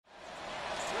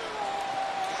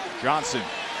Johnson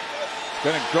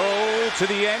gonna go to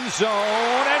the end zone,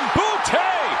 and Boutte!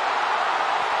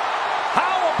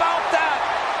 How about that?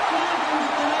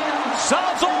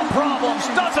 Solves all problems,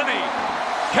 doesn't he?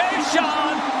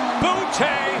 Kayshon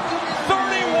Boutte,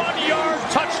 31-yard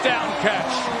touchdown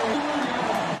catch.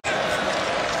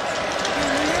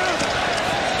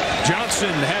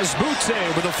 Johnson has Boutte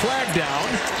with a flag down.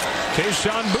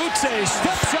 Kayshon Boutte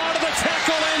steps out of the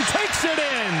tackle and takes it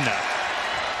in.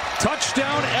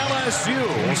 Touchdown LSU.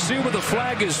 We'll see what the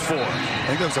flag is for. I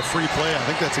think that was a free play. I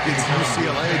think that's against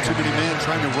UCLA. Too many men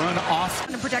trying to run off.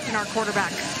 And protecting our quarterback.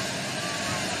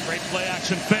 Great play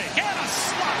action fake. And a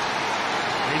slot.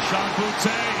 Kayshon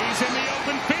Boutte, he's in the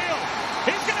open field.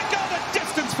 He's going to go the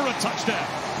distance for a touchdown.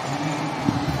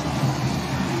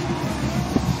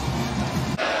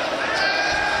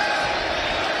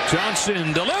 Johnson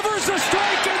delivers a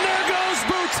strike, and there goes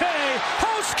Boutte.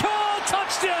 House call,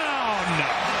 touchdown.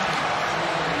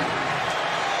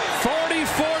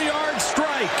 44-yard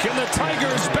strike, and the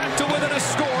Tigers back to within a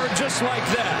score just like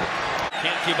that.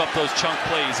 Can't keep up those chunk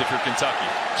plays if you're Kentucky.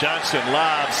 Johnson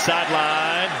lob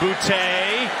sideline.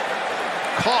 Boutte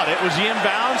caught it. Was he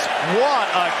inbounds? What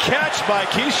a catch by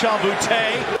Kayshon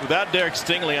Boutte. Without Derek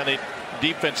Stingley on the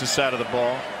defensive side of the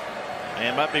ball,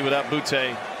 and might be without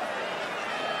Boutte.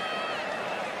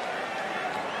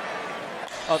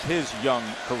 Of his young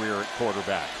career at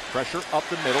quarterback. Pressure up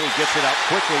the middle. He gets it out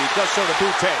quickly. He does so to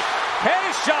Boutte.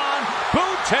 Kayshon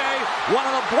Boutte, one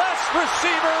of the best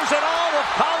receivers in all of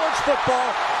college football,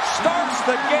 starts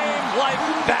the game like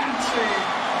that.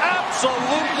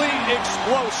 Absolutely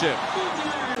explosive.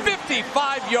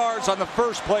 55 yards on the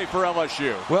first play for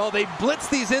LSU. Well, they blitz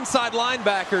these inside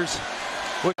linebackers.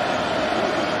 Here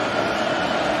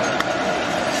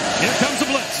comes a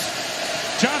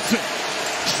blitz. Johnson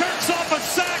shirks off a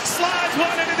sack, slides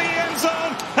one into the end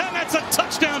zone, and that's a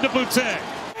touchdown to Boutte.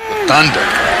 Thunder.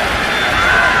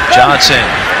 Johnson,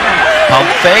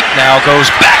 pump fake, now goes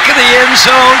back in the end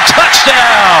zone,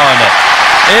 touchdown!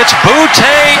 It's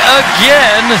Boutte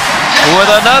again with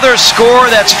another score.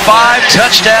 That's 5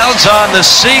 touchdowns on the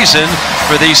season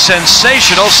for the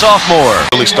sensational sophomore.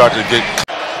 Really started to get.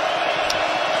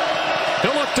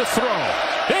 He'll look to throw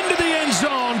into the end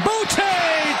zone. Boutte,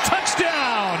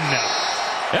 touchdown!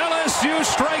 LSU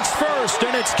strikes first,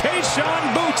 and it's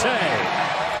Kayshon Boutte.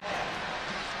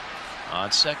 On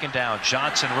second down,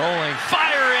 Johnson rolling,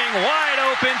 firing, wide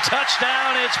open,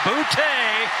 touchdown. It's Boutte,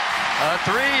 a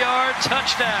 3-yard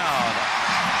touchdown.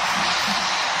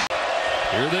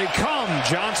 Here they come.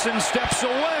 Johnson steps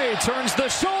away, turns the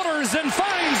shoulders, and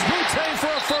finds Boutte for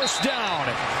a first down.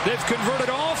 They've converted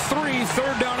all 3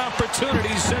 third down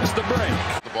opportunities since the break.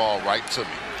 The ball right to me.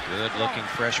 Good-looking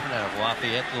freshman out of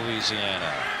Lafayette,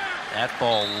 Louisiana. That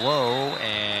ball low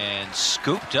and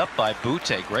scooped up by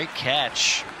Boutte. Great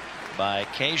catch by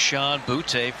Kayshon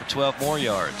Boutte for 12 more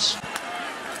yards.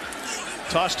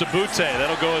 Toss to Boutte.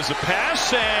 That'll go as a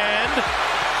pass, and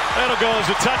that'll go as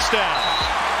a touchdown.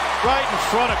 Right in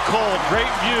front of Cole.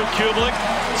 Great view, Kublik.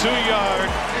 2-yard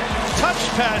touch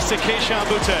pass to Kayshon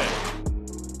Boutte.